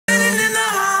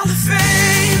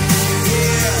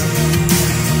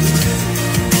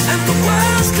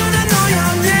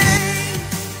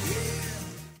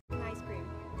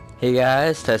Hey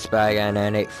guys,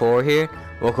 TestByGuy984 here.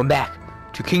 Welcome back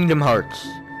to Kingdom Hearts.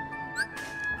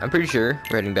 I'm pretty sure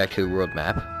we're heading back to the world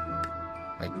map.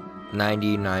 Like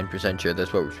 99% sure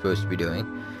that's what we're supposed to be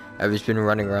doing. I've just been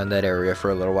running around that area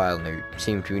for a little while and there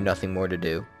seemed to be nothing more to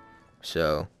do.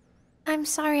 So... I'm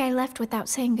sorry I left without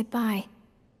saying goodbye.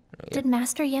 Did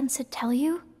Master Yensid tell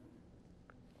you?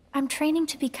 I'm training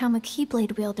to become a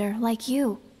Keyblade wielder like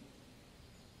you.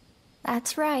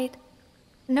 That's right.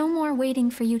 No more waiting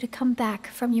for you to come back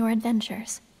from your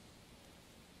adventures.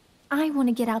 I want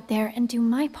to get out there and do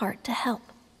my part to help.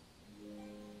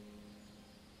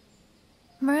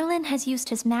 Merlin has used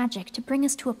his magic to bring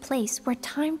us to a place where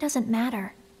time doesn't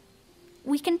matter.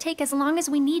 We can take as long as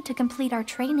we need to complete our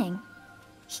training.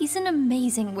 He's an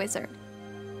amazing wizard.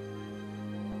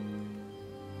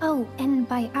 Oh, and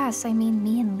by us, I mean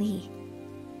me and Lee.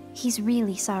 He's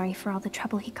really sorry for all the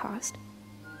trouble he caused.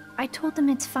 I told him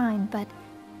it's fine, but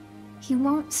he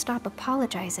won't stop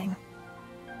apologizing.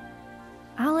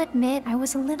 I'll admit I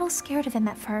was a little scared of him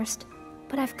at first,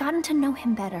 but I've gotten to know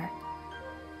him better.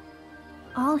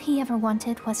 All he ever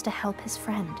wanted was to help his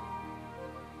friend.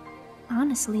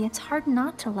 Honestly, it's hard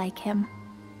not to like him.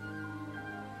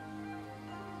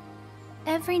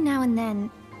 Every now and then,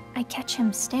 I catch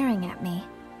him staring at me.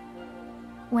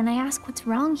 When I ask what's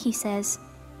wrong, he says,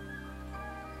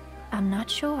 "I'm not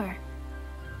sure.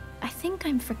 I think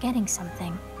I'm forgetting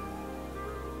something.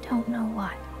 Don't know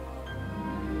what."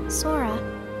 Sora,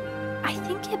 I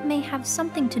think it may have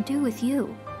something to do with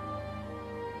you.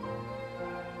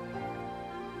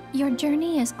 Your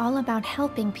journey is all about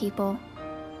helping people.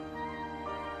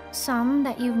 Some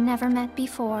that you've never met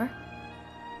before,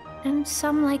 and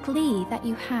some like Lee that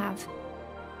you have.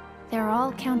 They're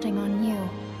all counting on you.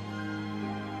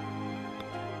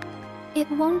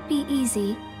 It won't be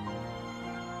easy,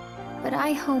 but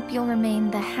I hope you'll remain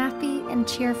the happy and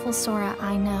cheerful Sora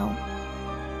I know.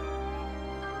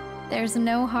 There's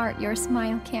no heart your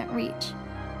smile can't reach.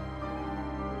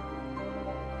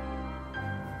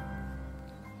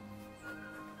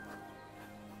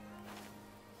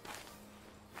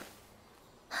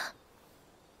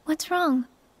 What's wrong?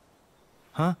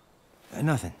 Huh?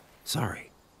 Nothing.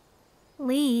 Sorry.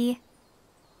 Lee.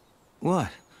 What?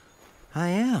 I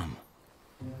am.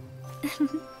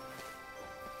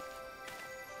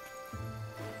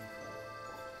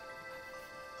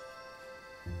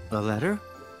 A letter?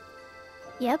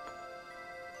 Yep.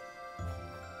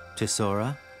 To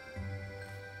Sora?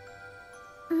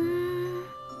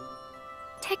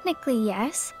 Technically,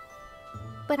 yes.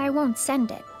 But I won't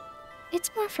send it. It's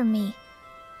more for me.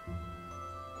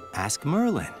 Ask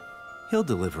Merlin. He'll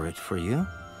deliver it for you.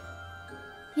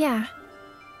 Yeah,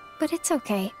 but it's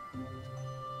okay.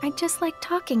 I just like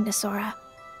talking to Sora,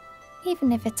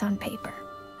 even if it's on paper.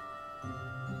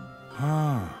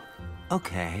 Huh.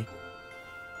 Okay.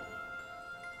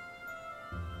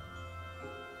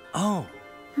 Oh.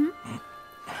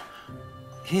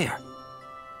 Here.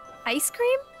 Ice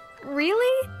cream?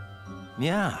 Really?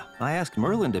 Yeah, I asked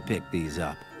Merlin to pick these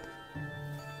up.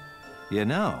 You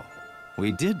know,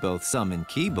 we did both summon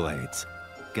Keyblades.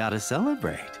 Gotta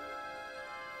celebrate.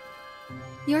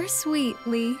 You're sweet,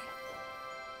 Lee.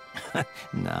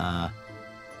 Nah.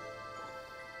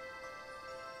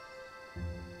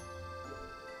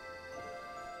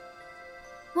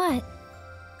 What?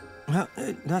 Well,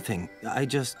 nothing. I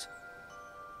just...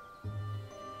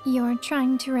 You're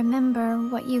trying to remember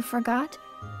what you forgot?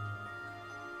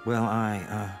 Well,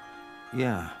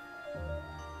 yeah.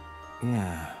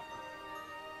 Yeah.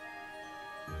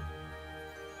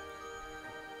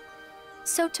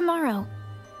 So tomorrow,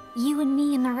 you and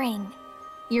me in the ring.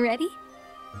 You ready?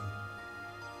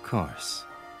 Of course.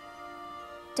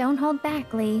 Don't hold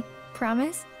back, Lee.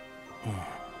 Promise?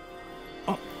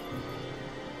 Oh.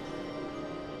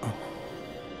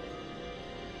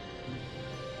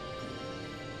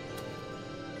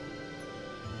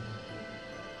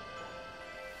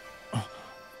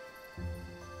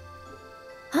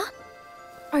 Huh?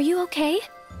 Are you okay?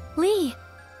 Lee!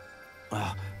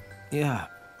 Yeah.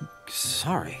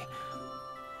 Sorry.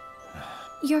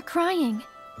 You're crying.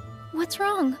 What's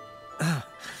wrong?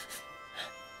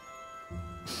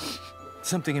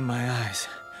 Something in my eyes.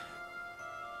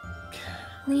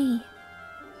 Lee.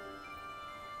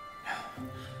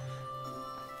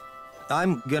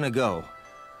 I'm gonna go.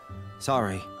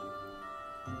 Sorry.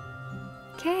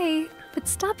 Okay, but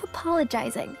stop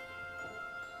apologizing.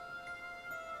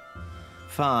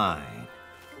 Fine.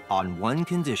 On one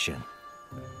condition.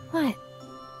 What?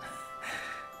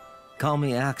 Call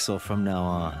me Axel from now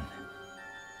on.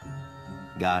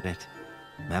 Got it?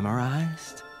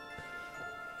 Memorized?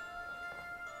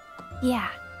 Yeah.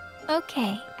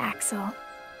 Okay, Axel.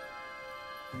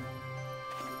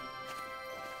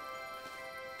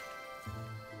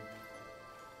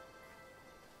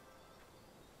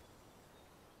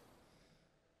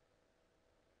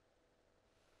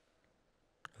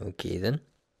 Okay then.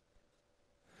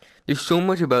 There's so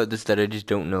much about this that I just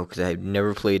don't know because I've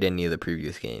never played any of the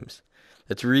previous games.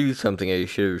 That's really something I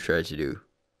should have tried to do.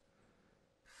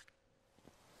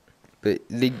 But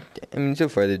so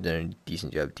far they've done a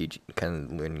decent job teaching,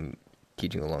 kind of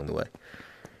teaching along the way.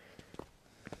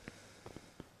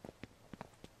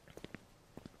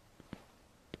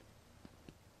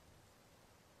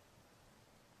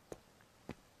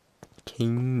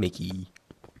 King Mickey.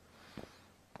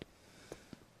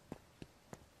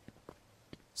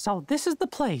 So this is the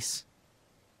place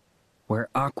where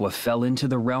Aqua fell into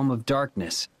the realm of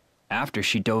darkness after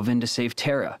she dove in to save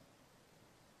Terra.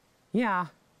 Yeah.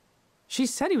 She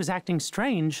said he was acting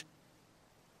strange.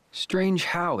 Strange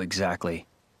how, exactly?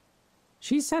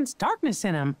 She sensed darkness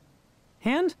in him.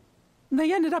 And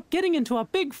they ended up getting into a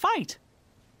big fight.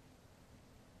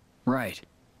 Right.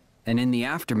 And in the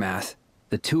aftermath,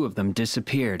 the two of them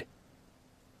disappeared.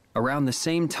 Around the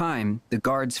same time, the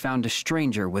guards found a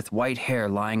stranger with white hair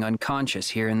lying unconscious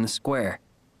here in the square.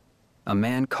 A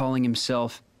man calling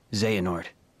himself Xehanort.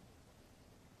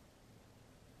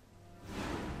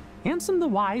 Ansem the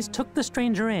Wise took the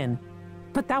stranger in,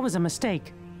 but that was a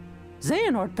mistake.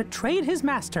 Xehanort betrayed his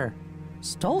master,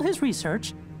 stole his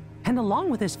research, and along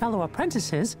with his fellow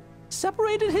apprentices,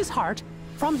 separated his heart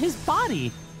from his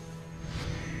body.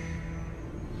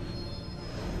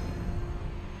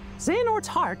 Xehanort's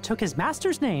heart took his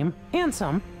master's name,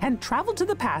 Ansem, and traveled to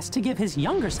the past to give his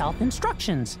younger self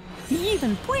instructions. He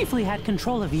even briefly had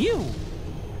control of you.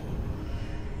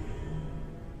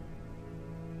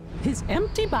 His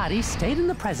empty body stayed in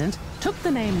the present, took the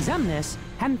name Xemnas,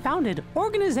 and founded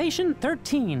Organization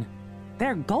 13.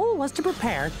 Their goal was to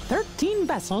prepare 13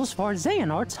 vessels for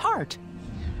Xehanort's heart.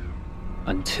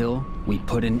 Until we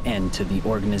put an end to the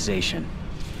organization.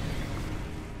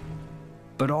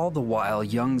 But all the while,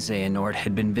 young Xehanort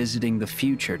had been visiting the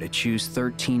future to choose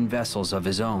 13 vessels of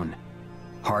his own.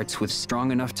 Hearts with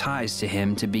strong enough ties to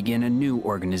him to begin a new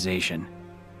organization.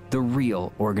 The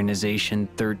real Organization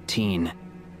 13.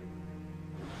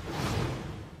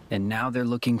 And now they're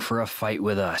looking for a fight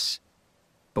with us.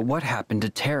 But what happened to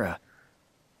Terra?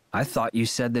 I thought you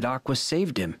said that Aqua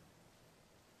saved him.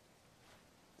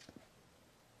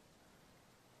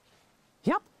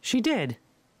 Yep, she did.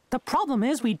 The problem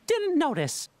is we didn't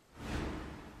notice.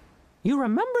 You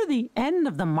remember the end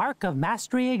of the Mark of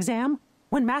Mastery exam,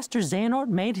 when Master Xehanort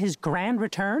made his grand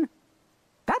return?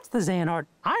 That's the Xehanort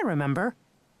I remember.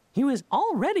 He was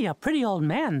already a pretty old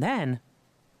man then.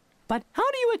 But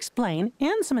how do you explain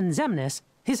Ansem and Xemnas,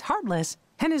 his Heartless,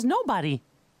 and his Nobody?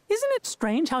 Isn't it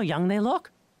strange how young they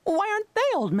look? Why aren't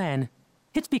they old men?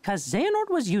 It's because Xehanort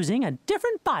was using a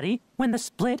different body when the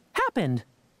split happened.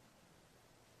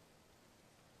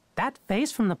 That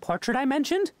face from the portrait I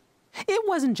mentioned? It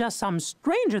wasn't just some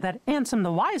stranger that Ansem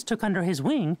the Wise took under his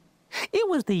wing. It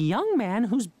was the young man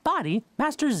whose body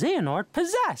Master Xehanort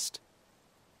possessed.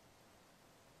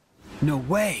 No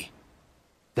way!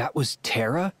 That was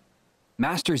Terra?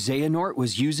 Master Xehanort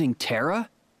was using Terra?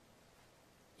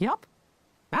 Yup.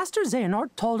 Master Xehanort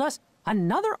told us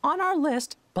another on our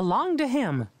list belonged to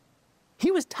him.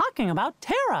 He was talking about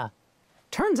Terra.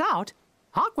 Turns out,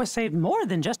 Aqua saved more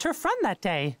than just her friend that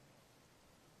day.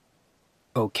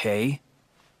 Okay,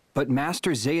 but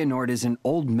Master Xehanort is an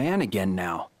old man again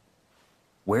now.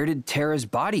 Where did Terra's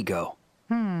body go?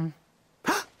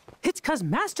 It's 'cause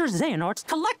Master Xehanort's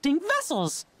collecting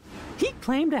vessels. He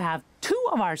claimed to have 2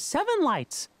 of our 7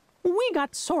 lights. We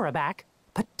got Sora back,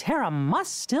 but Terra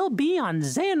must still be on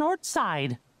Xehanort's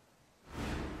side.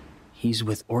 He's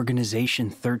with Organization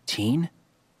 13?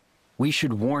 We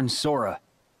should warn Sora.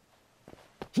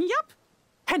 Yup,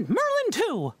 and Merlin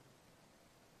too.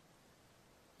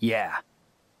 Yeah.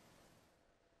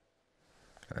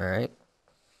 Alright.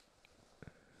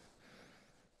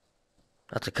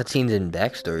 Lots of cutscenes and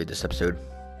backstory this episode.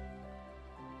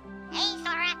 Hey,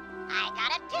 Sora, I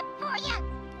got a tip for you.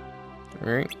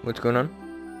 Alright, what's going on?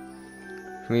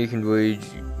 For me, you can voyage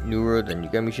New World and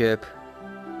your gummy ship.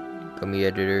 Gummy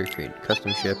editor, create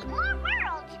custom ship. More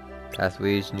worlds.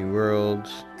 Pathways, new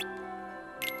worlds.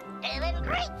 Doing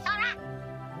great, Sora.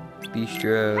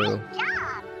 Bistro. Great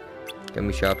job.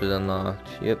 Gummy shop is unlocked.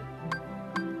 Yep.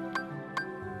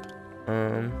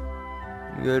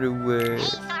 You gotta Hey,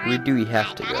 Sora, where do we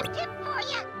have to I got go? a tip for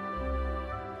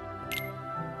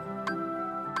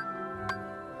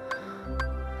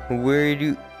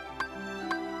you.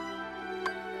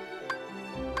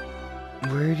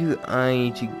 Where do I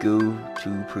need to go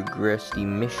to progress the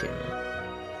mission?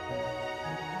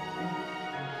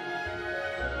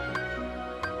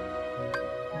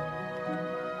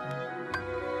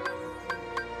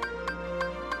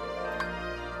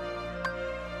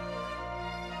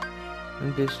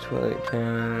 This Twilight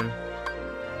Town.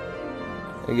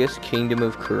 I guess Kingdom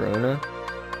of Corona.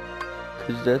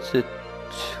 Because that's a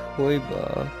toy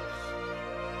box.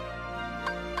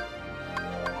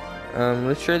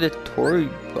 Let's try the toy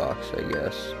box, I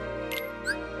guess.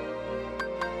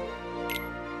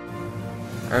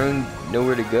 I don't know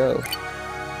where to go.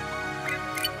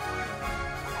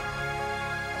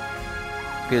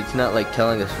 Because it's not like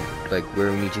telling us like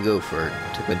where we need to go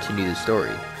to continue the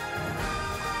story.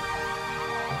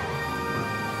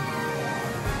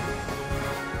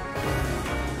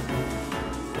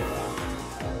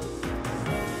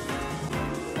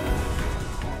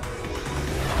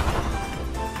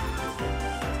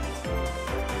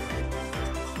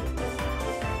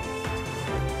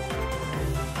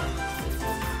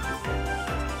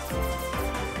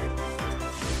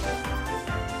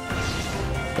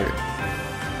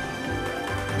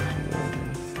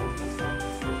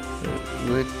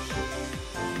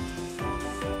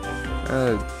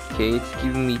 Okay, it's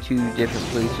giving me two different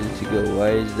places to go.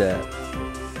 Why is that?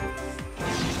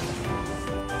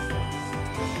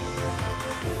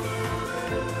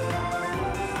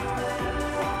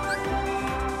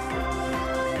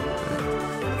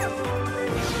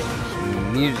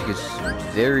 The music is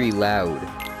very loud.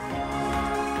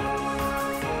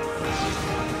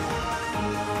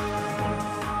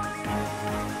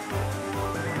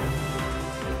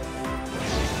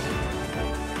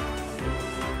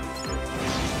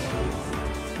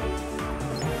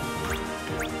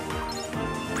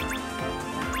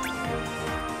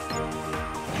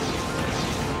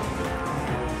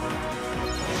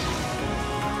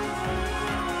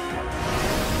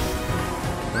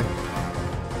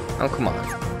 Oh, come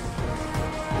on.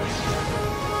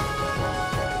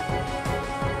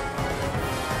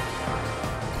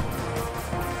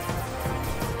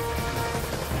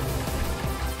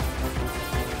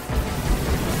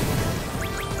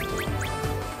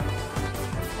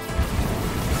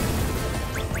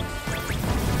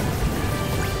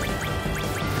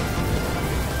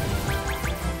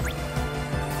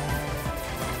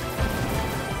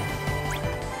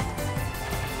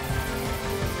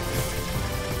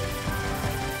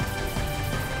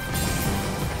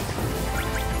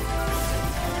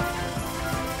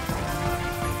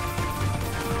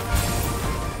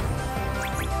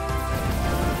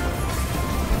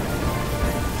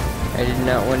 I did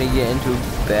not want to get into a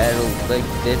battle like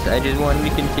this. I just wanted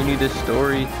to continue the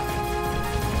story.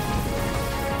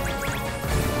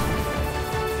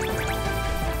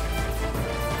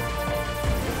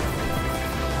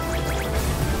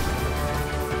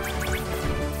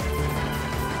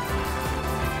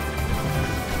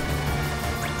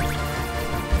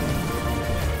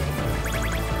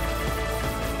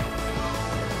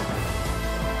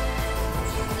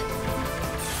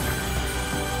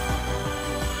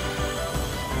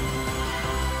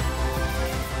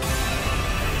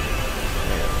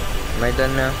 Am I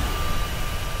done now?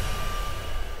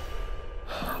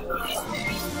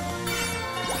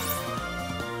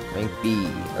 Rank B.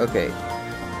 Okay.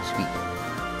 Sweet.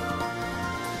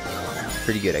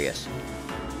 Pretty good, I guess.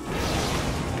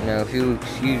 Now, if you'll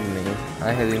excuse me,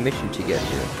 I have a mission to get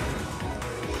to.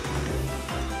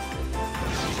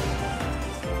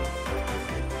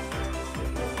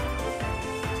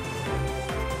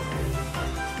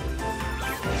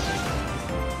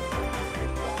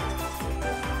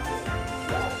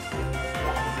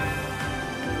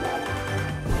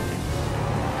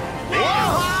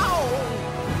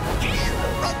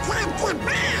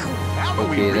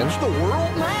 Okay then.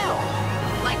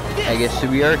 I guess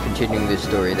we are continuing this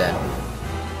story then.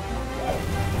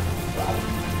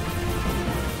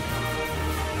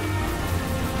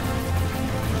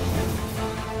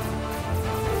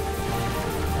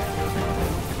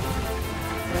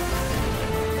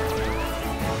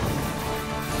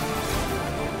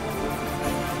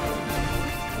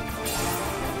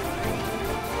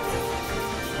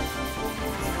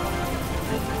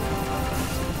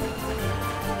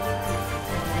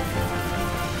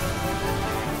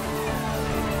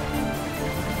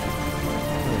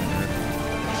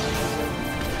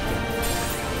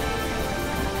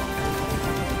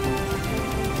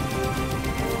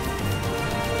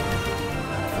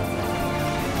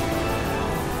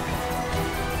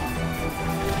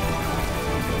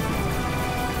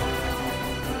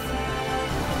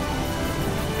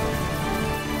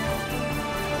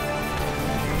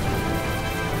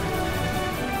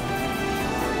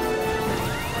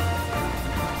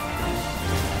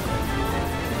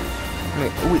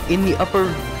 Wait, in the upper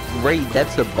right,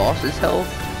 that's the boss's health?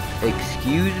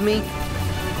 Excuse me?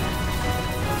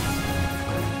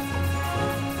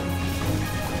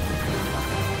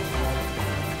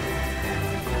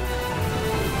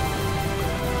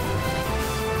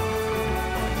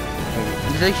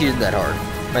 This actually isn't that hard.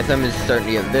 My thumb is starting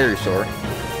to get very sore.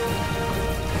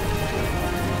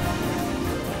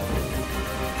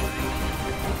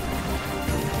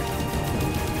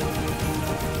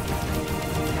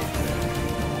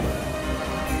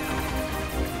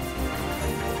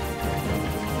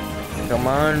 Come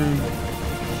on.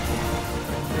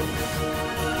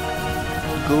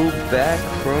 Go back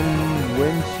from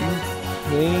whence you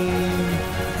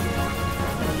came.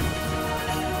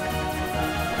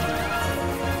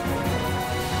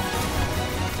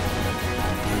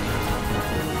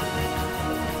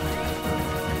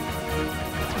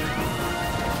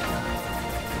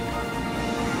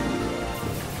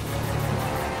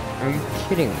 Are you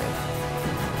kidding me?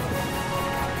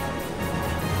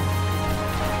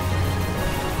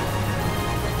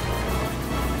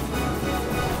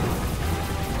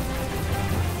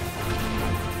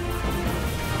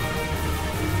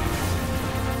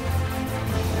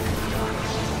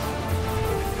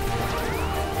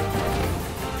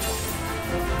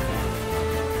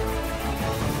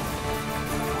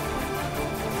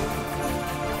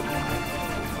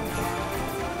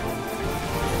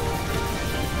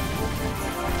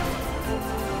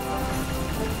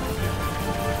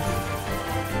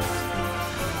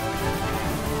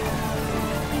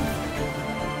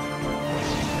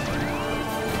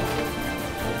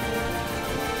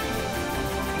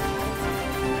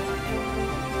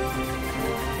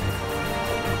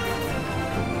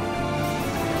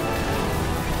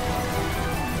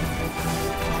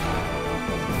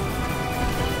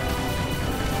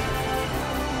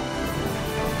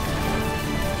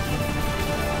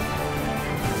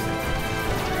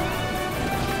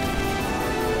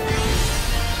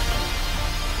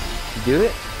 Do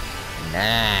it?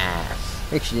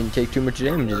 Nice. Actually didn't take too much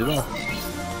damage as well.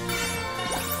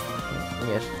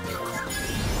 Yes.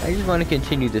 I just want to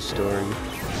continue this story.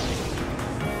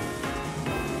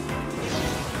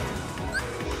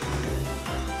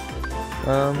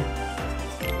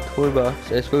 Toy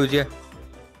box, I suppose, yeah.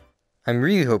 I'm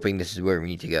really hoping this is where we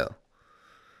need to go.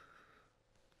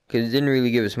 Because it didn't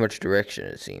really give us much direction,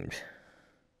 it seemed.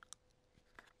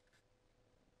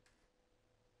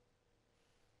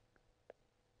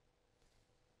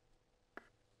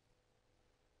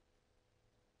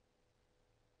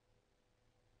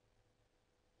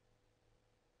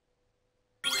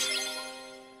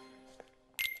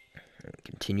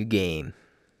 Continue game.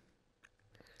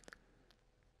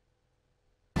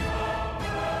 Okay,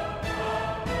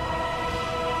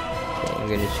 I'm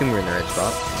gonna assume we're in the right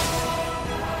spot.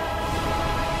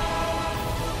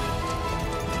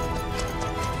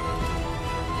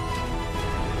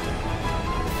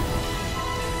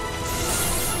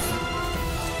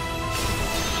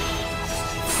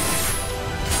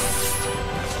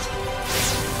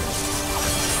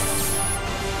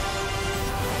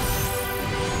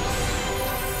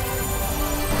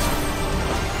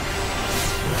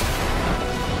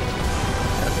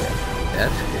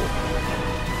 That's cool.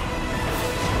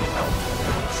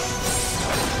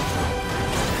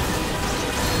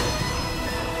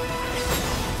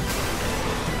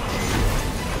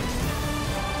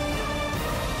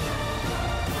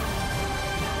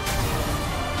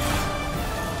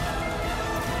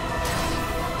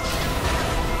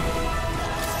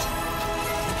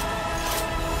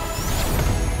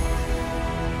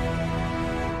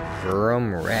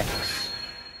 From Rex.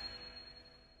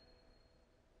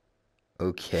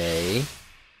 Okay.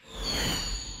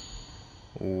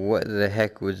 What the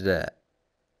heck was that?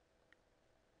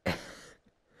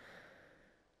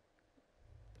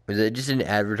 Was that just an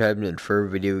advertisement for a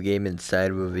video game inside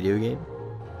of a video game?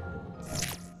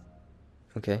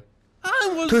 Okay.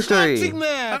 I was Toy Story. watching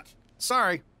that!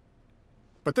 Sorry.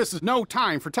 But this is no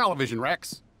time for television,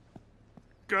 Rex.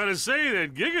 Gotta say,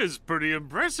 that Giga's pretty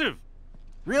impressive.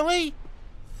 Really?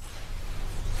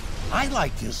 I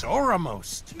like his aura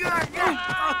most.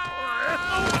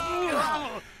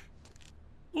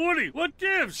 Woody, what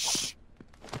gives? Shh.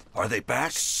 Are they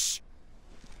back? Shh.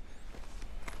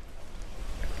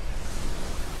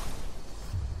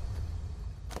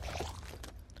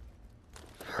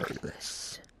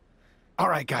 Heartless. All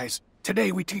right, guys.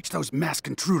 Today we teach those masked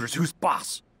intruders who's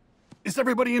boss. Is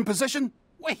everybody in position?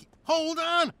 Wait, hold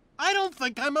on. I don't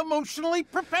think I'm emotionally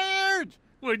prepared.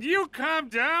 Would you calm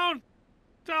down?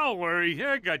 Don't worry,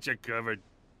 I got you covered.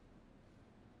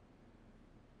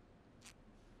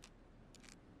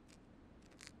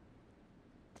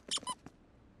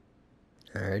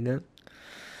 All right, then.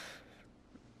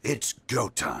 It's go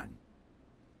time.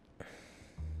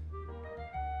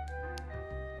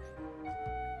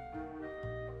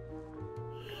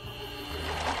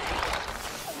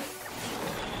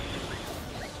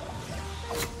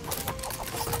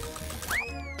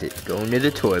 Go into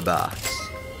the toy box.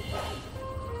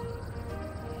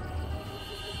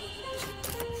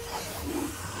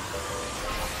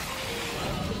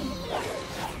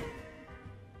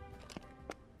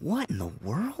 What in the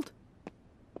world?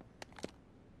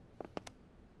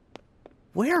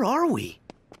 Where are we?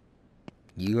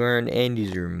 You are in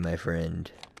Andy's room, my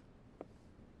friend.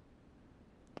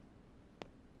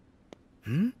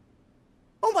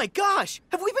 Oh my gosh!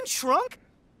 Have we been shrunk?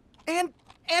 And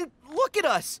look at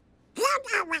us! You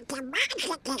know what the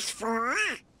magic is for.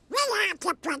 We have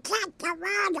to protect the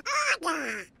world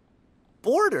order.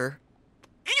 Border?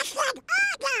 I said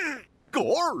order.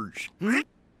 Gorge!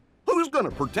 Who's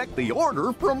gonna protect the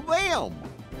order from them?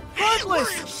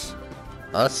 Heartless!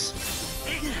 Us?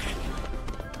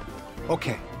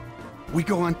 Okay, we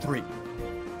go on 3.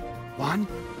 1,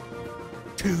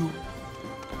 2.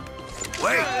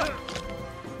 Wait!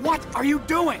 What are you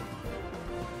doing?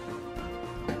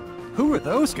 Who are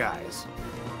those guys?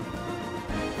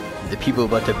 The people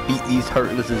about to beat these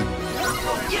Heartlesses.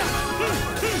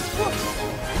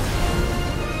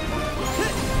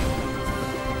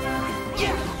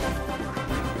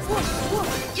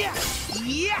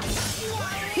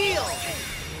 Heal!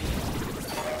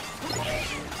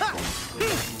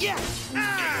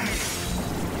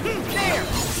 There!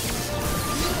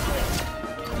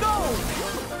 Go!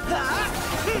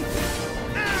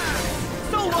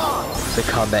 So long! The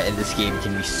combat in this game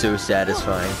can be so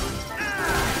satisfying.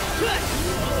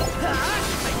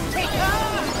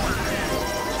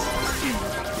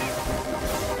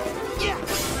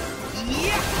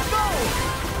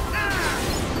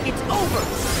 It's over!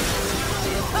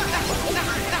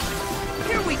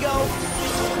 Here we go!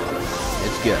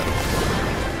 Let's go.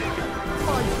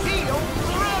 My deal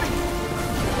ready!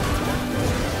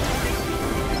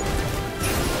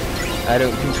 I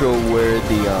don't control where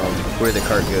the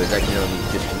cart goes. I can only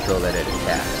just control that it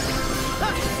attacks.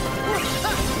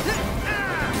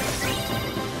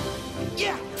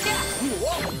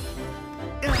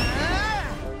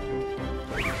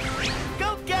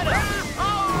 Go get him!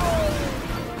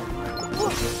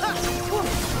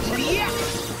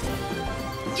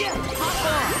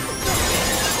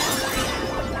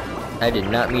 I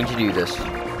did not mean to do this.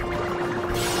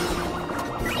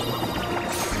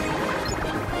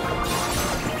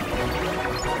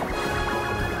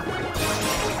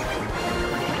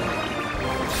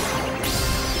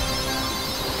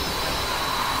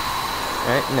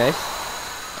 Alright, nice.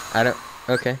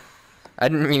 Okay. I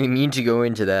didn't really mean to go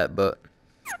into that, but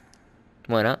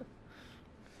why not?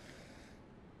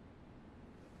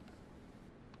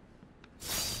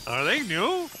 Are they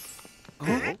new?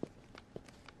 Huh?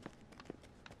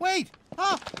 Wait!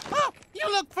 Oh, you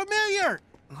look familiar!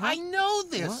 I know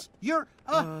this!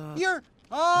 What? You're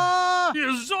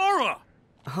Zora!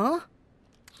 Huh?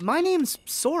 My name's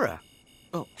Sora.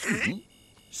 Oh.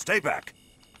 Stay back.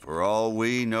 For all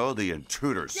we know, the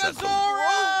intruders set them.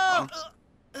 Zora!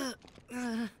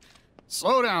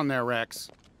 Slow down there, Rex.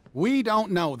 We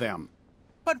don't know them.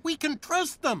 But we can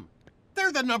trust them.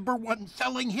 They're the #1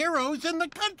 selling heroes in the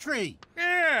country.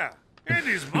 Yeah,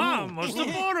 Andy's mom must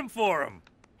have bought them for him.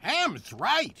 Ham's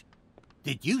right.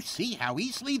 Did you see how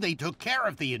easily they took care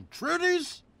of the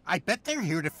intruders? I bet they're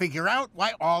here to figure out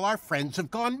why all our friends have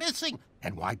gone missing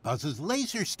and why Buzz's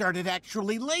laser started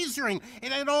actually lasering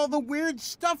and all the weird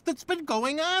stuff that's been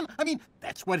going on. I mean,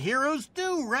 that's what heroes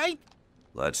do, right?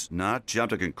 Let's not jump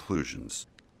to conclusions.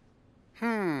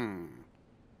 Gotta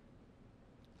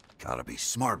be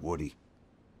smart, Woody.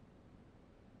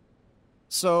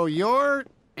 So you're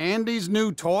Andy's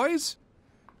new toys?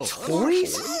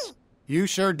 Toys? You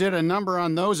sure did a number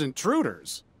on those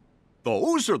intruders.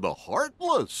 Those are the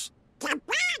Heartless. The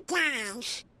bad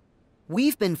guys.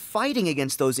 We've been fighting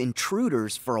against those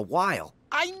intruders for a while.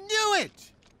 I knew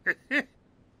it!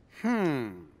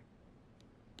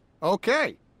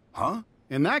 Okay. Huh?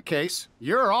 In that case,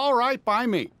 you're all right by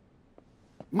me.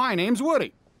 My name's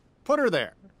Woody. Put her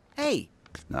there. Hey,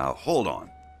 Now, hold on.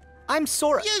 I'm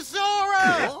Sora.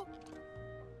 Zora!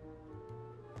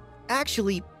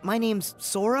 Actually, my name's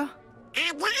Sora.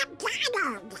 And I'm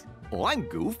Donald. Oh, I'm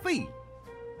Goofy.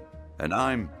 And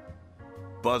I'm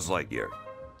Buzz Lightyear.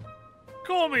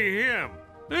 Call me him.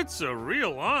 It's a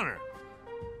real honor.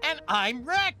 And I'm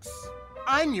Rex.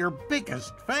 I'm your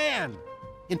biggest fan.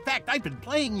 In fact, I've been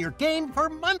playing your game for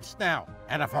months now,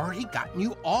 and I've already gotten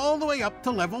you all the way up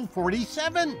to level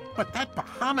 47. But that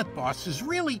Bahamut boss is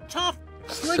really tough.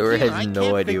 Slinky Sora has and I no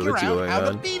can't idea figure what's out going how to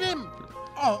on. beat him.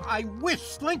 Oh, I wish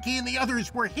Slinky and the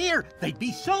others were here. They'd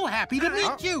be so happy to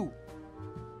meet you.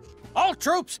 All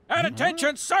troops at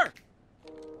attention, sir!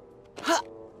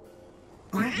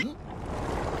 Whee!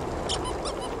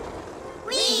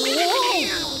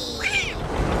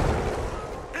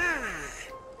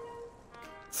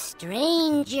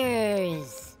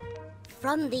 strangers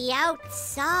from the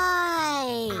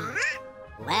outside.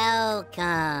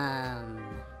 Welcome.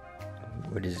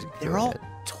 What is it? They're all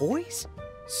toys?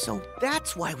 So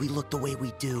that's why we look the way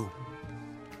we do.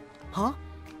 Huh?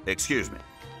 Excuse me.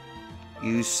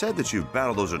 You said that you've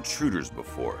battled those intruders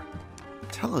before.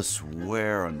 Tell us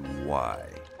where and why.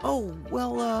 Oh,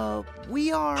 well,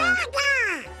 we are...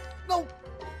 Oh,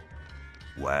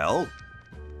 Well,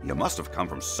 you must have come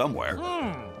from somewhere.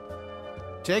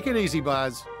 Take it easy,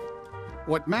 Buzz.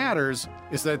 What matters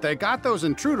is that they got those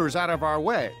intruders out of our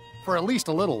way for at least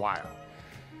a little while.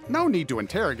 No need to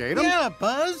interrogate them. Yeah,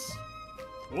 Buzz.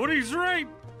 Woody's right.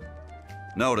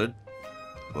 Noted.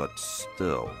 But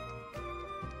still.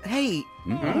 hey,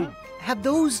 have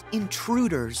those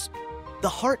intruders, the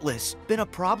Heartless, been a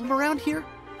problem around here?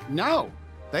 No,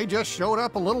 they just showed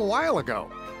up a little while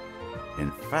ago.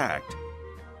 In fact,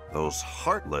 those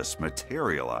Heartless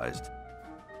materialized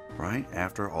right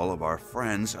after all of our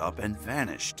friends up and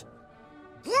vanished.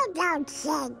 You don't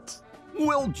think.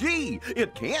 Well, gee,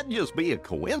 it can't just be a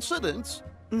coincidence.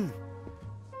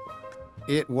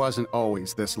 It wasn't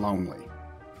always this lonely.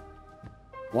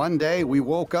 One day we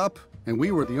woke up and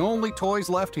we were the only toys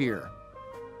left here.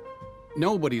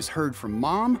 Nobody's heard from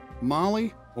Mom,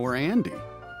 Molly, or Andy.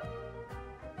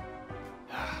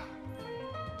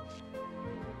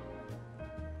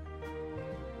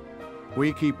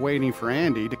 We keep waiting for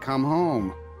Andy to come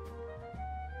home.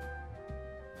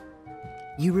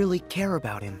 You really care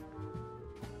about him.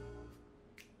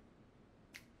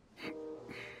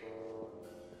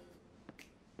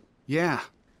 Yeah.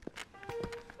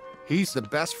 He's the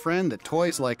best friend that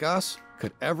toys like us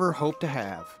could ever hope to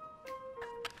have.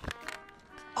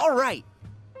 All right,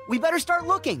 we better start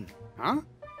looking. Huh?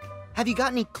 Have you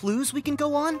got any clues we can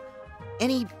go on?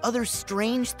 Any other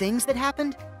strange things that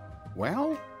happened?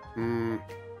 Well,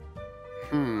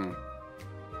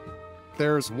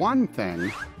 There's one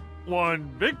thing.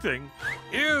 One big thing.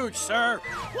 Huge, sir.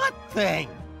 What thing?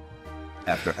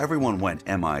 After everyone went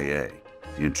MIA,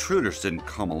 the intruders didn't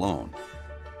come alone.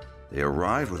 They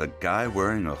arrived with a guy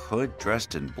wearing a hood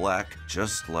dressed in black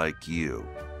just like you.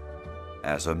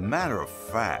 As a matter of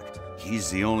fact, he's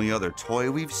the only other toy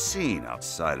we've seen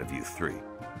outside of you three.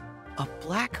 A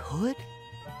black hood?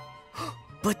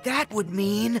 But that would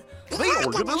mean... The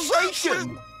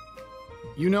organization!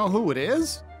 You know who it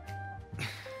is?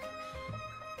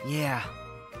 Yeah,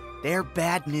 they're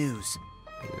bad news.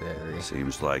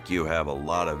 Seems like you have a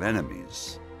lot of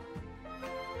enemies.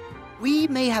 We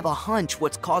may have a hunch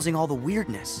what's causing all the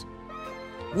weirdness.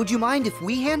 Would you mind if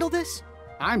we handle this?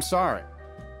 I'm sorry,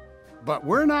 but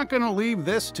we're not gonna leave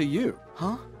this to you.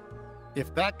 Huh?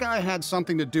 If that guy had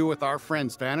something to do with our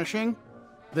friends vanishing,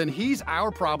 then he's our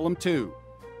problem too.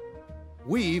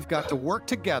 We've got to work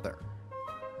together.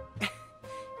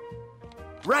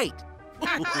 Right.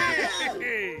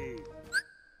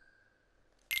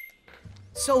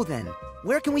 So then,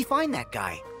 where can we find that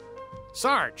guy?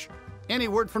 Sarge, any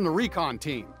word from the recon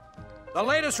team? The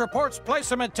latest reports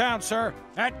place him in town, sir,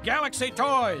 at Galaxy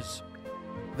Toys.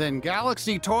 Then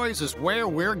Galaxy Toys is where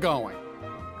we're going.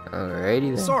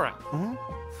 Alrighty then. Sora,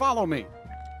 follow me.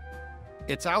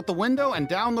 It's out the window and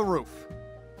down the roof.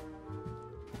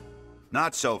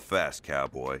 Not so fast,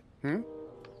 cowboy.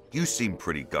 You seem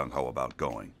pretty gung-ho about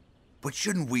going. But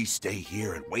shouldn't we stay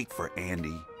here and wait for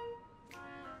Andy?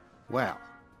 Well,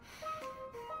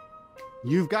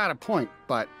 you've got a point,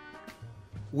 but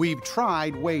we've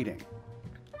tried waiting.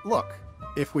 Look,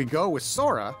 if we go with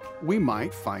Sora, we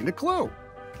might find a clue.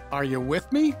 Are you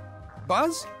with me,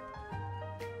 Buzz?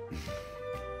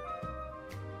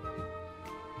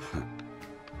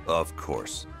 Of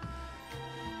course.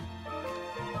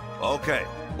 Okay,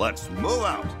 let's move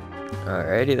out.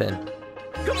 Alrighty then.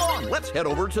 Come on, let's head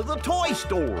over to the toy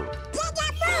store.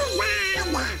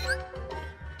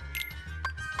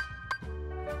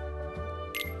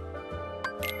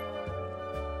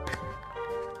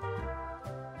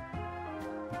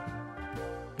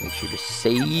 Make sure to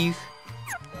save.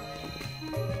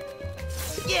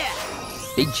 Yeah!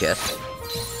 Big chest.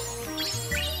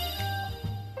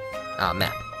 Ah,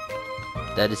 map.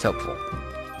 That is helpful.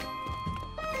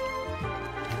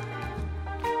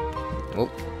 Oh,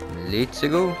 let's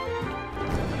go.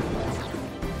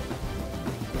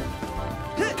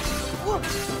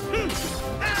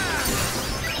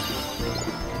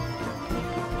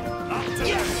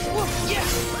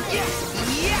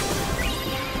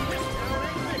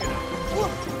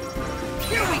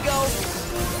 Here we go!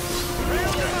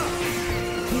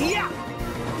 Yeah!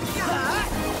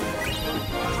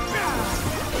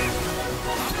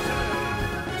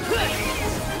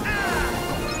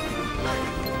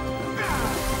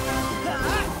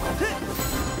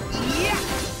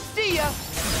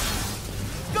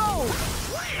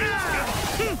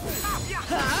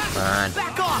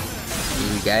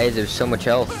 guys, there's so much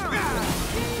health.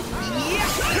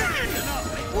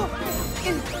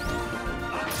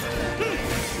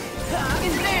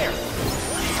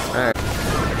 Alright.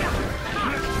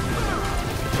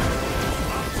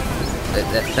 Let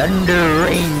the thunder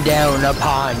rain down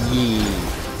upon ye.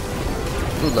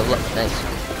 Ooh, level up. Nice.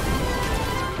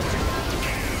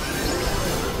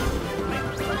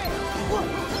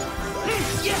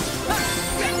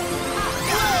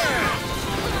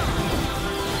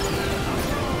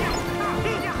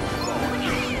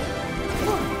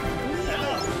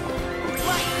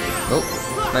 Oh,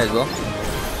 might as well.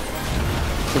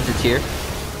 Since it's here,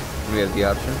 we have the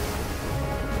option.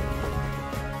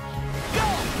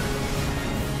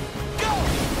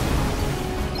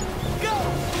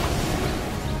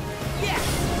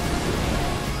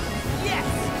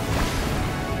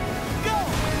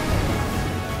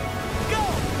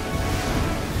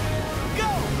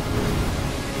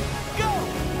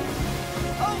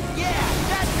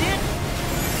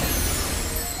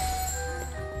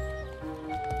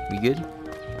 We good?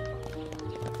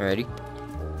 Alrighty.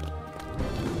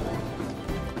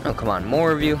 Oh, come on,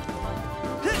 more of you.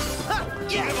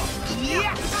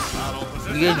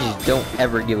 You guys just don't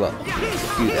ever give up. Do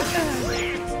that.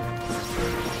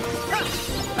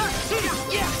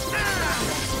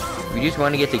 We just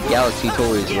want to get to Galaxy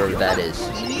Toys, wherever that is.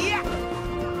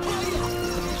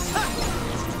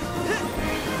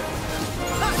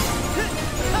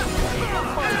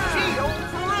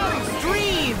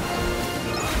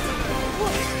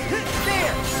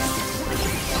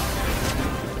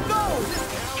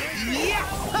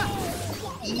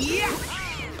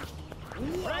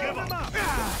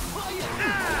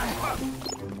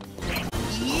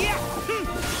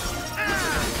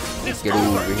 Get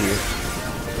over here.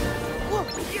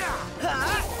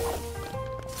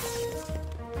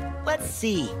 Let's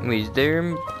see. Wait, is there...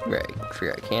 Right, I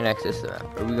forgot. I can't access the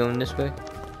map. Are we going this way?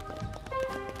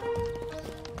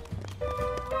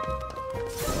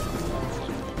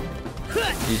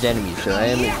 There's enemies, so I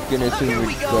am gonna assume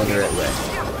we're going the right way.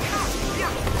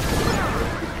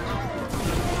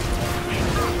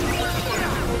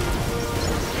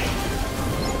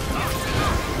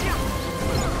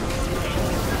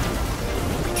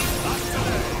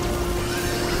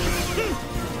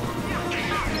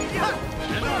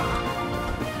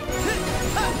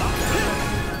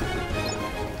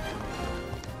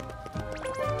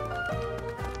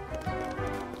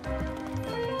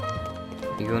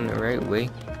 You going the right way?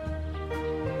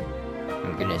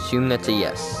 I'm gonna assume that's a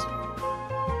yes.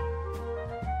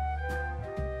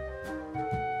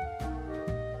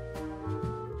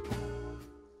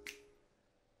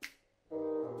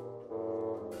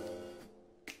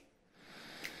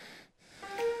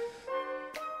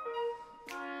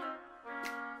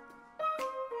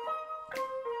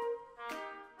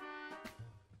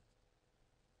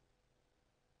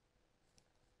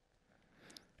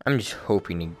 I'm just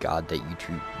hoping to God that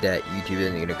YouTube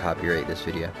isn't gonna copyright this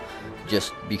video,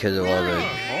 just because of all the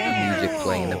music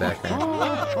playing in the background.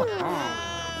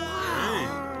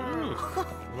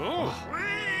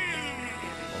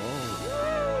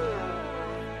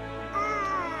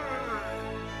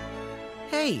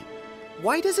 Hey,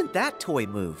 why doesn't that toy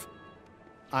move?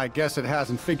 I guess it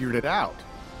hasn't figured it out.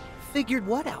 Figured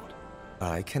what out?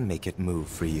 I can make it move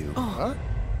for you. Huh?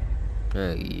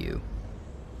 You.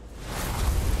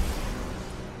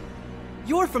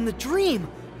 You're from the dream!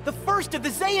 The first of the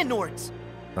Xehanorts!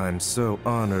 I'm so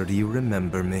honored you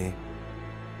remember me.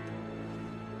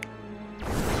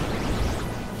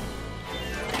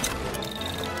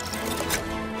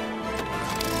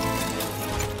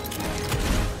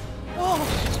 Whoa!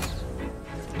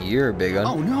 You're a big one.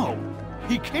 Oh no!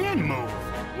 He can move!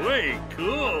 Way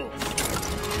cool!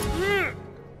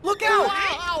 Look out!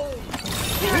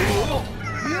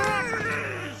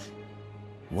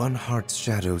 One heart's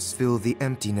shadows fill the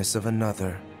emptiness of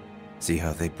another. See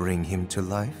how they bring him to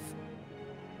life?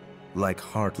 Like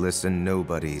heartless and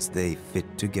nobodies, they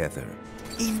fit together.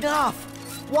 Enough!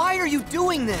 Why are you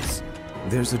doing this?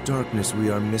 There's a darkness we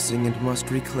are missing and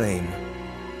must reclaim.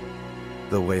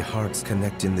 The way hearts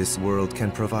connect in this world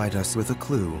can provide us with a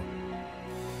clue.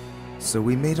 So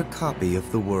we made a copy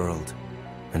of the world,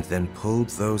 and then pulled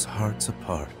those hearts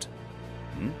apart.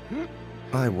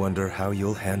 I wonder how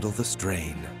you'll handle the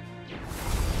strain.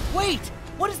 Wait!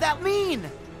 What does that mean?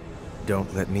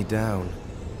 Don't let me down.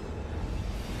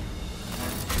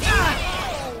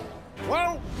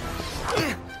 Whoa!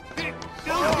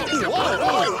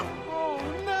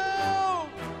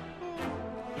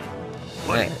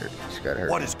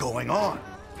 What is going on?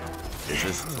 Is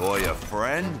this toy a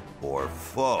friend or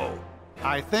foe?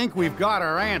 I think we've got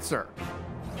our answer.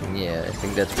 Yeah, I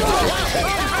think that's pretty safe to say.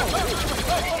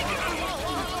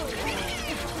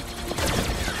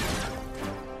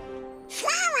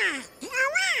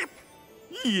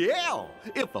 Yeah,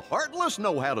 if the Heartless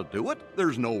know how to do it,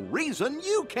 there's no reason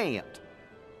you can't.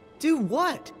 Do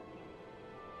what?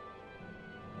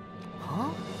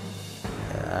 Huh?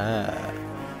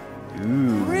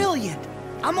 Ooh. Brilliant!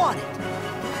 I'm on it!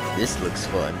 This looks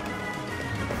fun.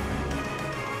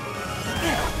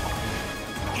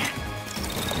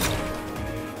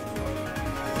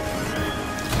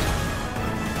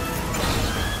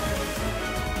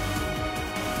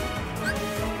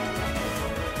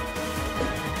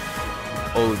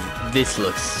 Oh, this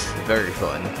looks very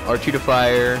fun. R2 to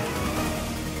fire.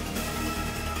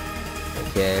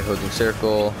 Okay, holding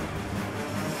circle.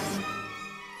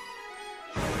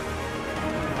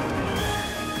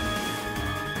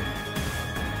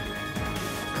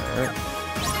 Alright.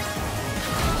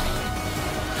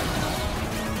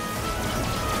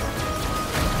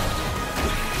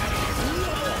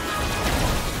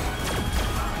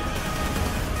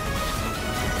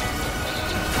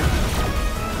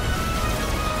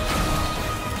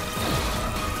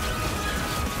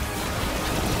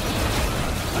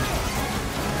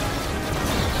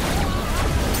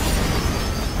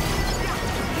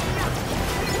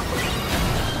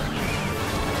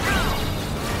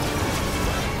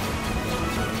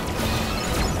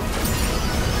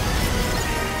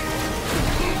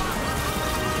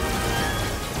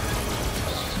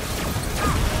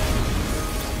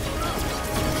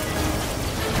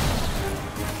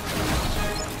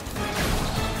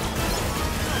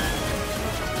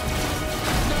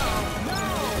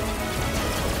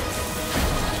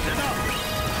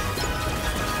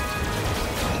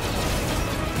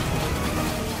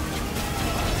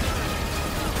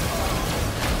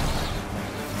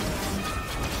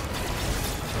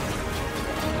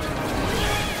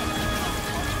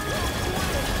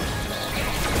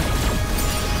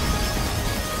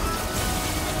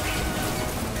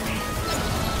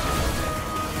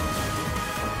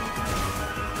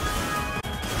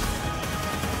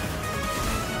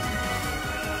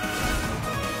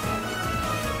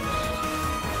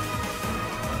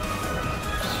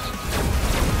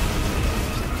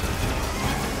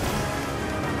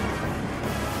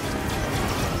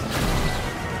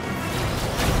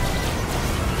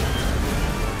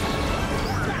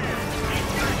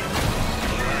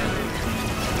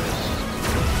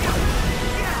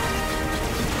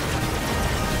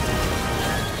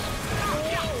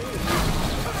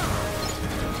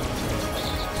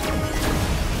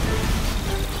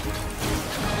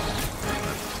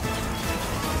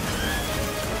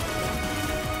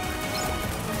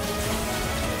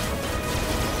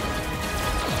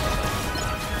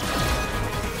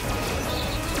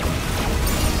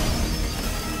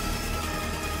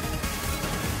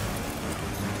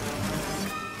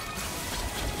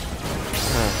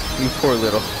 You poor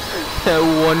little. That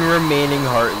one remaining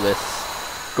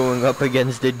Heartless going up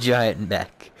against a giant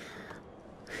mech.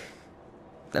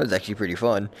 That was actually pretty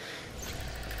fun.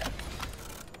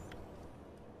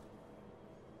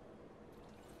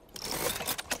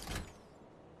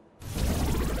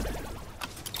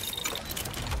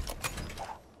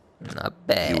 Not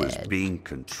bad. He was being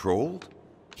controlled?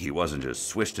 He wasn't just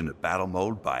switched into battle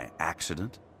mode by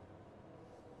accident?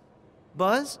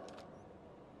 Buzz?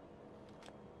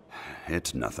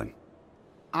 It's nothing.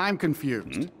 I'm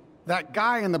confused. That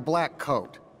guy in the black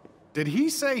coat, did he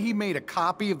say he made a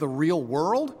copy of the real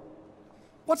world?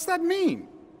 What's that mean?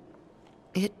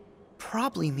 It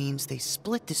probably means they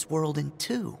split this world in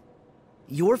two.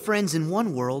 Your friends in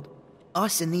one world,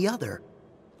 us in the other.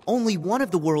 Only one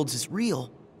of the worlds is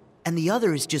real, and the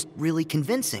other is just really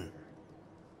convincing.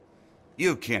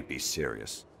 You can't be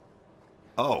serious.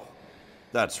 Oh,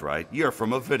 that's right, you're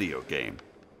from a video game.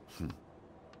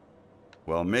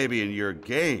 Well, maybe in your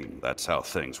game, that's how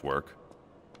things work.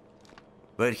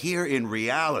 But here in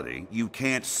reality, you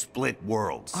can't split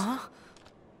worlds.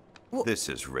 Well, this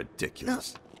is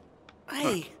ridiculous. No.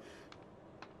 Hey.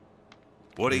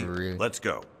 Woody, let's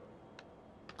go.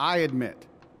 I admit,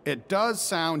 it does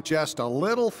sound just a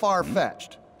little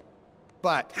far-fetched.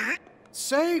 But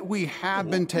say we have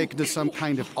been taken to some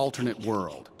kind of alternate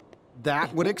world.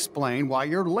 That would explain why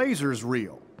your laser's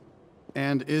real.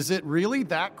 And is it really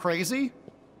that crazy?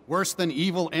 Worse than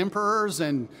evil emperors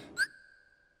and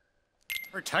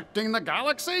protecting the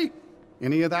galaxy?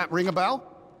 Any of that ring a bell?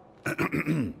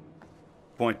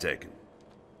 Point taken.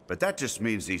 But that just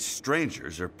means these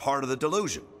strangers are part of the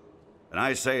delusion. And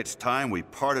I say it's time we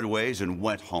parted ways and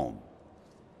went home.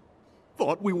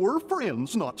 Thought we were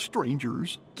friends, not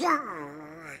strangers.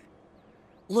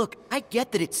 Look, I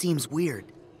get that it seems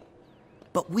weird.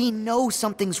 But we know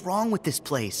something's wrong with this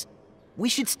place. We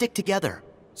should stick together.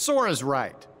 Sora's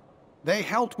right. They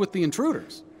helped with the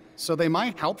intruders, so they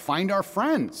might help find our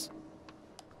friends.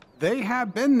 They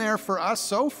have been there for us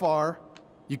so far.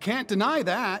 You can't deny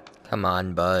that. Come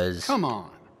on, Buzz. Come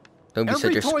on. Don't be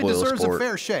Every such a toy spoil deserves sport. a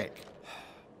fair shake.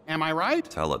 Am I right?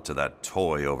 Tell it to that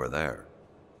toy over there.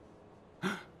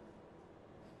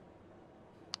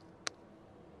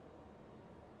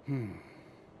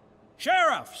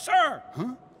 Sheriff, sir!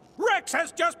 Huh? Rex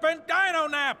has just been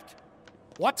dino-napped!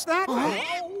 What's that?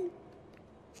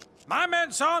 My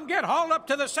men saw him get hauled up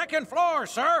to the second floor,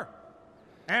 sir.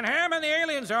 And Ham and the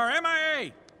aliens are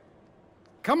MIA.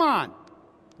 Come on.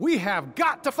 We have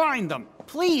got to find them.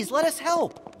 Please, let us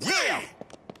help. Yeah!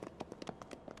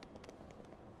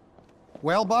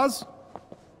 Well, Buzz?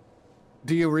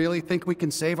 Do you really think we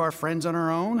can save our friends on our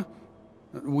own?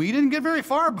 We didn't get very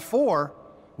far before.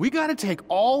 We gotta take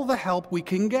all the help we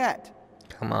can get.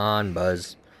 Come on,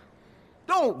 Buzz.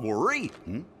 Don't worry.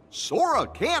 Sora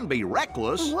can be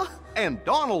reckless, and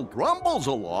Donald grumbles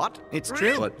a lot. It's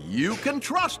true. But you can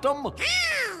trust him.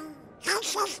 I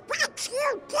suspect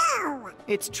you do.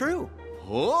 It's true.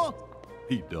 Huh?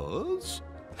 He does?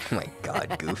 Oh my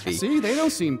God, Goofy. See, they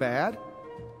don't seem bad.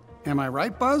 Am I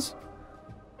right, Buzz?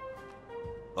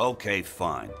 Okay,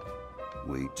 fine.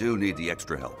 We do need the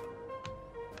extra help.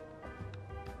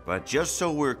 But just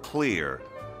so we're clear,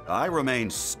 I remain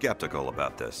skeptical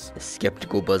about this.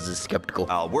 Skeptical Buzz is skeptical.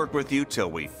 I'll work with you till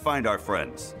we find our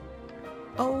friends.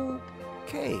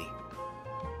 Okay.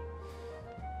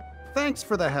 Thanks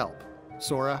for the help,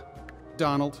 Sora,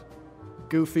 Donald,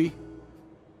 Goofy.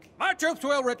 My troops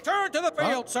will return to the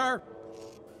field, sir.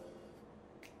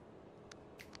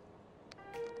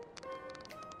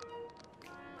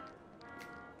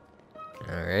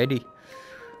 Alrighty.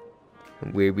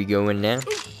 Where we going now?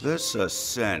 This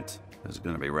ascent is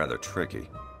going to be rather tricky.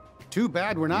 Too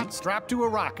bad we're not strapped to a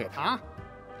rocket, huh?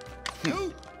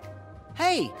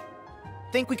 Hey,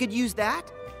 think we could use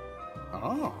that?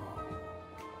 Oh.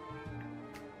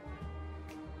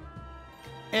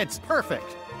 It's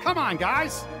perfect. Come on,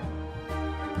 guys.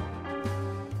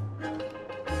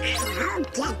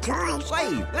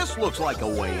 Say, this looks like a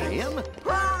way in.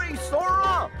 Hurry,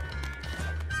 Sora!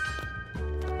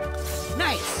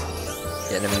 Nice.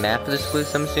 Get a map of this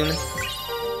place, I'm assuming?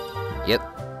 Yep.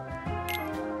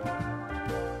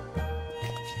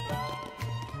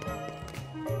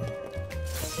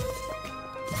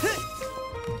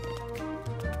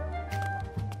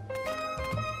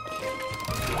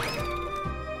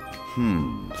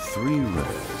 Three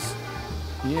rails.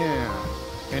 Yeah,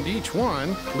 and each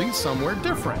one leads somewhere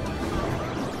different.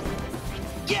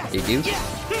 They do?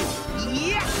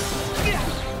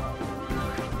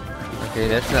 Okay,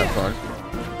 that's not fun.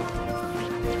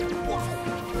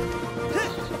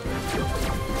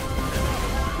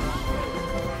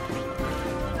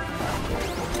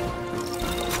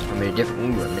 I'm in a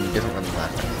different one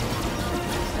last time.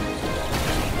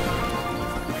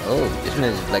 Oh, this one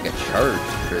is like a charge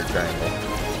for a triangle.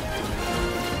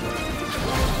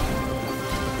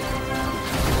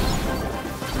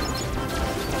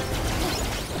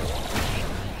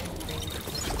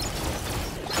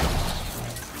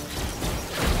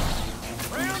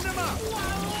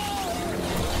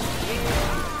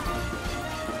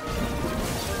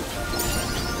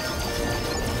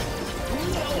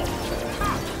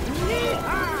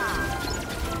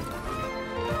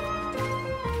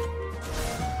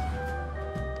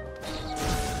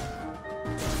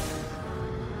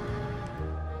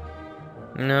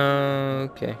 No,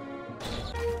 okay.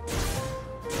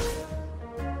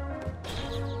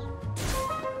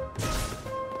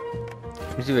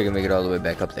 Let me see if I can make it all the way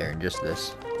back up there in just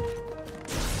this.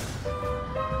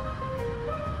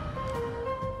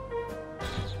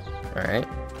 Alright.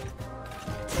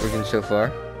 Working so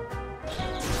far.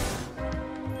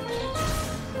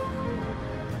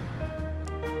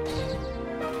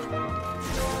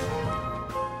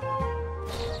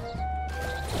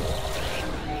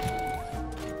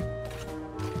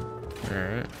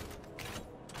 Alright.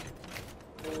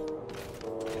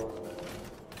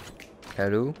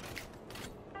 Hello?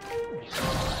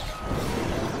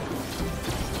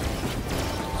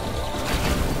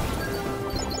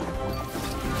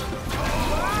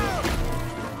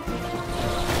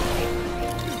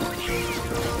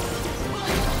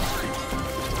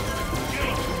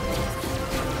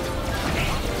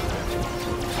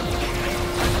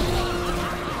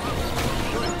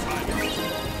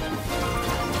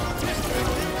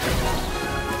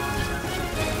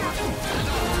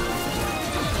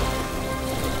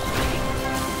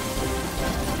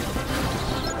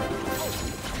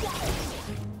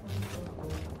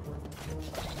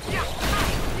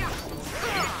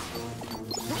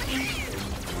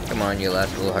 Come on, you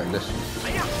last little heartless.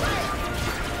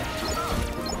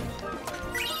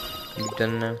 You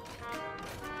done now?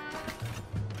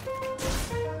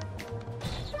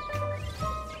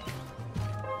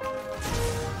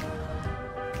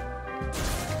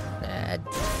 Ah,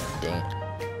 dang it.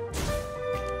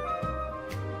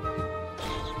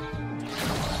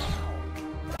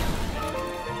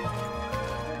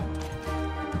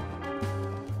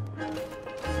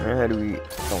 How do we...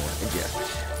 Oh, eject.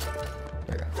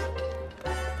 There we go.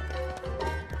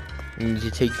 We need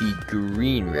to take the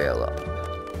green rail up.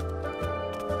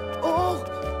 Oh!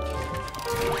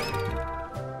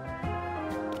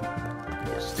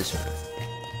 Yes, this one.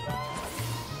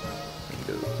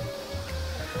 There we go.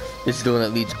 This is the one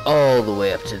that leads all the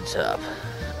way up to the top.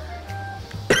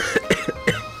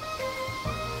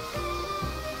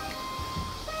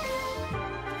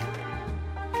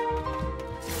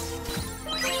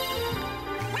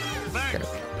 Got a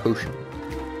potion.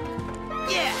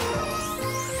 Yeah!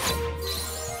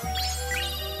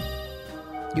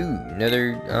 Ooh, another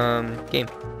game.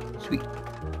 Sweet.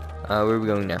 Where are we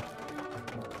going now?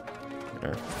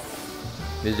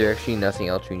 Is there actually nothing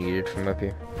else we needed from up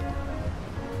here?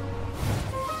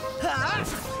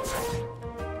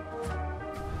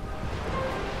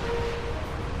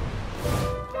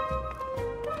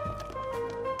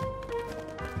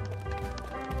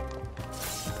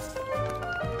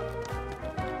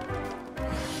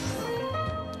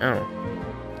 Oh.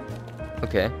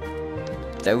 Okay.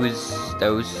 That was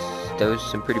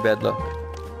some pretty bad luck.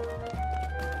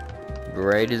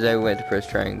 Right as I went to press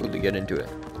triangle to get into it.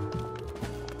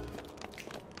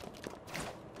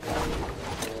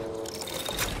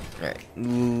 Alright,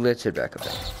 let's head back up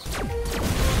there.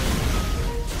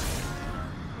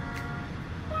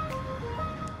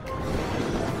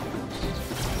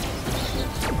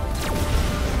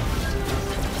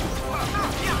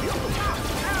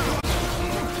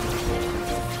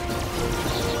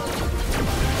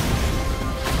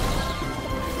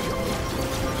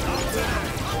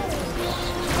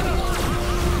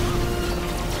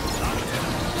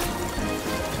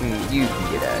 You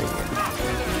can get out of here.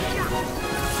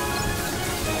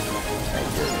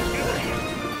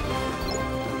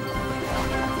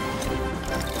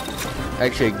 I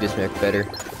actually like this mech better.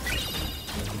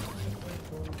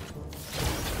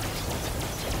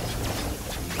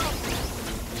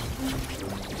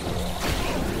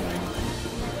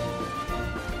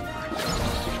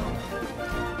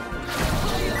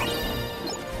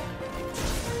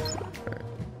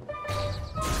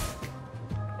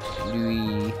 Do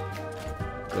we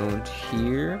go into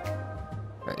here?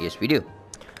 Yes, we do.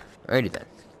 Alrighty then.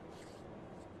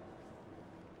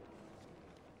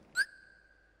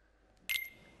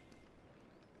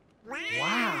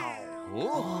 Wow.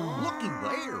 Oh, looky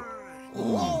there.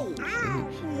 Whoa.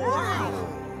 Wow.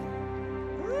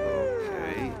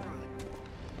 Okay.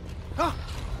 Huh!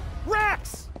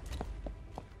 Rex!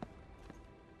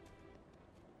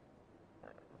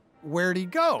 Where'd he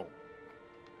go?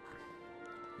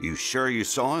 You sure you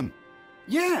saw him?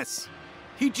 Yes!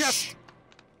 He just... Shh.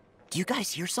 Do you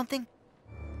guys hear something?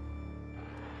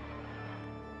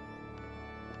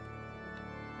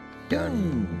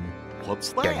 Done.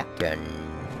 What's that? Dun.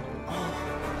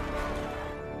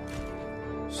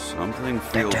 Something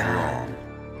feels wrong.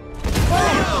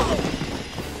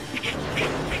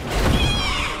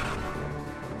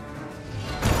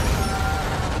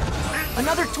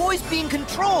 Another toy's being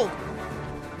controlled!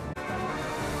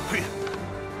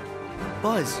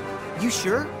 Buzz, you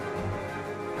sure?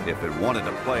 If it wanted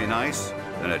to play nice,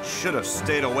 then it should have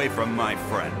stayed away from my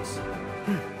friends.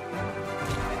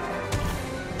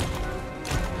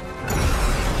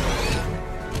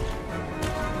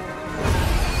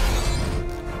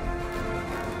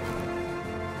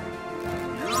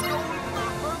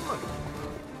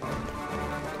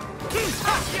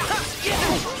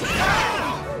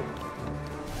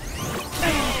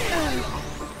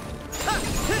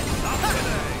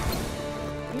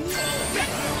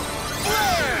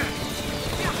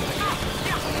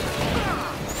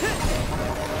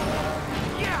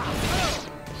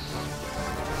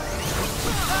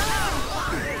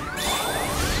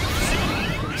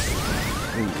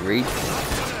 Great.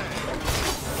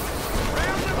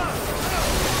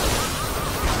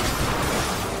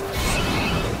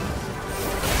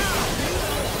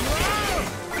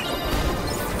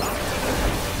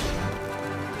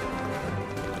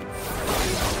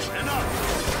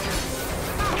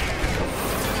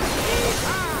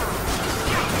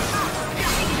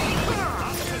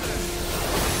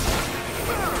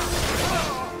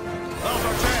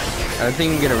 I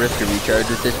think I'm gonna risk a recharge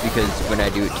with this because when I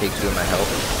do, it takes away my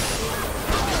health.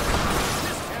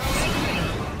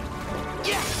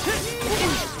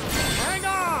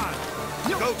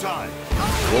 time.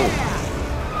 Whoa.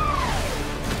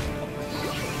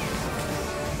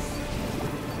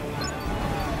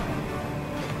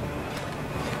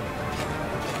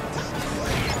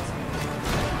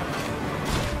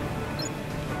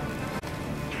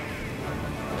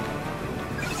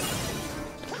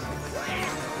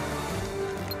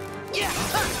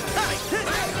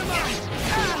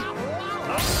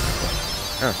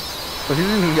 Well, he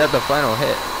even got the final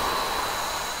hit.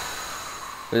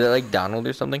 Was it like Donald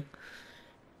or something?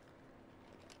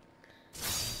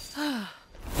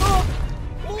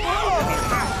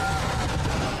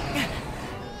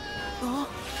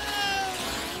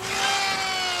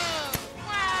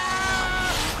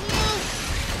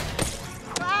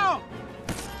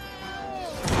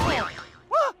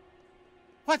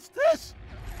 What's this?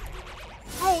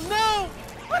 Oh no!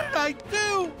 What did I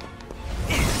do?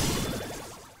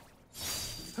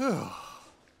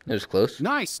 It was close.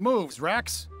 Nice moves,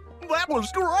 Rex. That was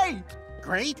great.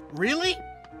 Great? Really?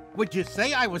 Would you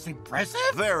say I was impressive?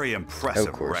 Very impressive,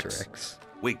 Of course, Rex. Rex.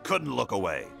 We couldn't look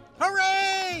away.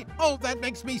 Hooray! Oh, that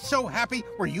makes me so happy.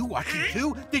 Were you watching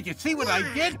too? Did you see what I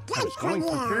did? I was going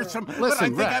for fearsome, but I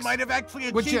Listen, think I Rex, might have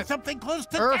actually would you achieved something close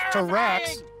to Earth to terrifying.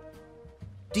 Rex.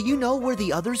 Do you know where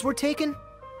the others were taken?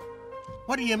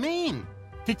 What do you mean?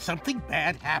 Did something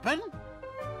bad happen?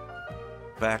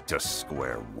 Back to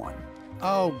square one.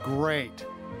 Oh, great.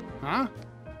 Huh?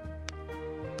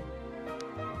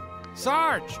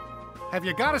 Sarge, have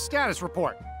you got a status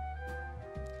report?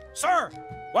 Sir,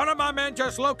 one of my men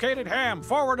just located Ham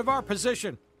forward of our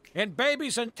position, in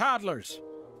babies and toddlers.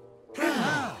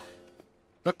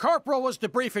 The corporal was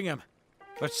debriefing him,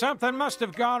 but something must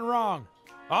have gone wrong.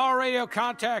 All radio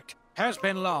contact has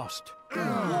been lost.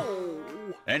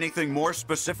 Anything more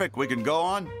specific we can go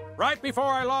on? Right before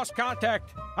I lost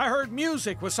contact, I heard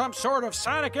music with some sort of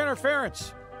sonic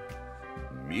interference.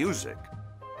 Music?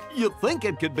 You think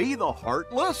it could be the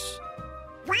Heartless?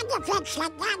 What if it's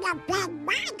another big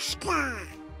monster?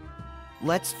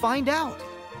 Let's find out.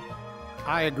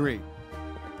 I agree.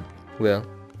 Well,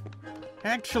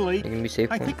 Actually, you can be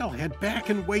safe. I think I'll head back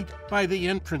and wait by the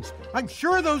entrance. I'm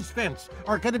sure those vents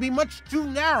are going to be much too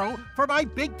narrow for my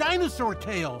big dinosaur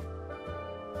tail.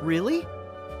 Really?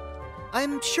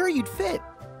 I'm sure you'd fit.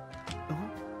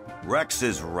 Rex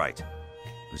is right.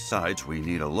 Besides, we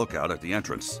need a lookout at the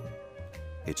entrance.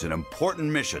 It's an important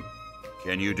mission.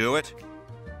 Can you do it?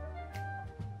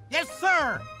 Yes,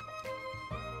 sir!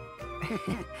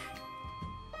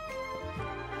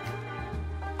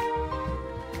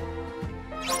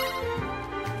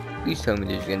 Please tell me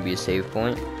there's gonna be a save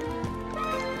point.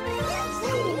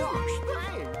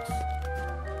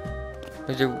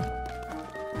 Is there...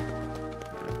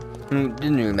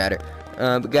 Didn't really matter.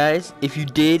 But guys, if you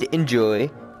did enjoy,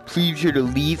 please be sure to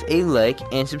leave a like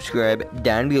and subscribe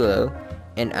down below.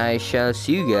 And I shall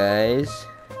see you guys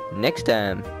next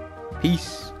time.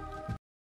 Peace.